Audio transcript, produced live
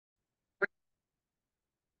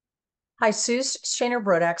Hi, Suze Shaner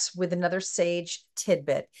Brodax with another Sage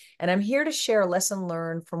Tidbit. And I'm here to share a lesson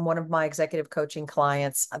learned from one of my executive coaching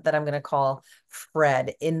clients that I'm going to call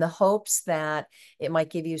Fred, in the hopes that it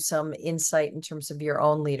might give you some insight in terms of your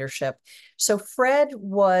own leadership. So, Fred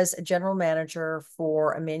was a general manager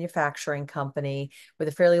for a manufacturing company with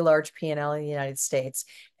a fairly large P&L in the United States,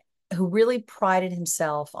 who really prided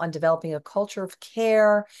himself on developing a culture of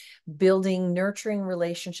care, building nurturing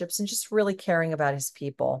relationships, and just really caring about his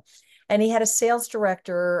people. And he had a sales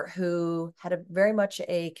director who had a very much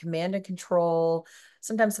a command and control,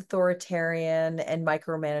 sometimes authoritarian and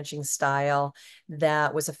micromanaging style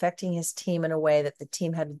that was affecting his team in a way that the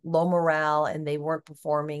team had low morale and they weren't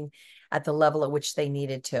performing at the level at which they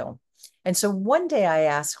needed to. And so one day I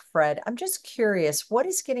asked Fred, I'm just curious, what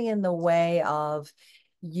is getting in the way of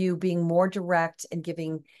you being more direct and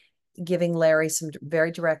giving Larry some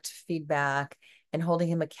very direct feedback and holding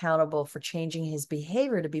him accountable for changing his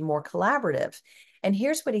behavior to be more collaborative? And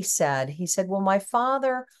here's what he said. He said, well, my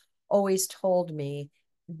father always told me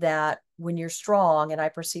that when you're strong, and I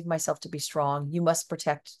perceive myself to be strong, you must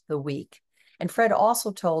protect the weak. And Fred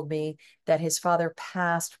also told me that his father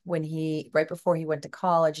passed right before he went to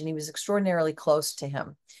college, and he was extraordinarily close to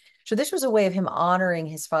him. So this was a way of him honoring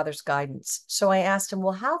his father's guidance. So I asked him,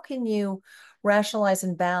 well, how can you rationalize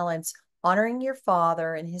and balance honoring your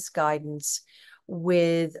father and his guidance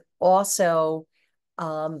with also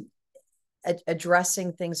um,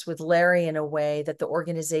 addressing things with Larry in a way that the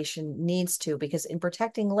organization needs to? Because in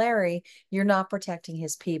protecting Larry, you're not protecting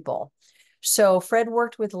his people. So Fred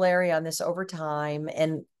worked with Larry on this over time.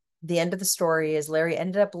 And the end of the story is Larry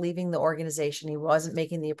ended up leaving the organization. He wasn't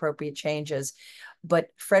making the appropriate changes, but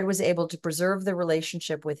Fred was able to preserve the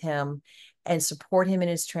relationship with him and support him in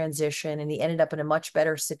his transition. And he ended up in a much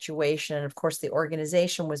better situation. And of course, the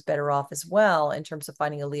organization was better off as well in terms of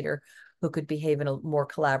finding a leader who could behave in a more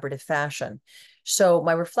collaborative fashion. So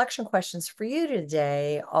my reflection questions for you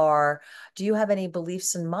today are, do you have any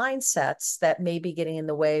beliefs and mindsets that may be getting in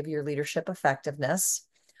the way of your leadership effectiveness?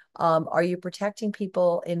 Are you protecting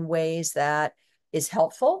people in ways that is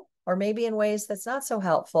helpful, or maybe in ways that's not so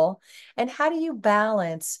helpful? And how do you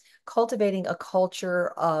balance cultivating a culture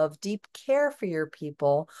of deep care for your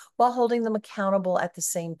people while holding them accountable at the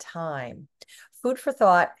same time? Food for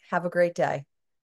thought. Have a great day.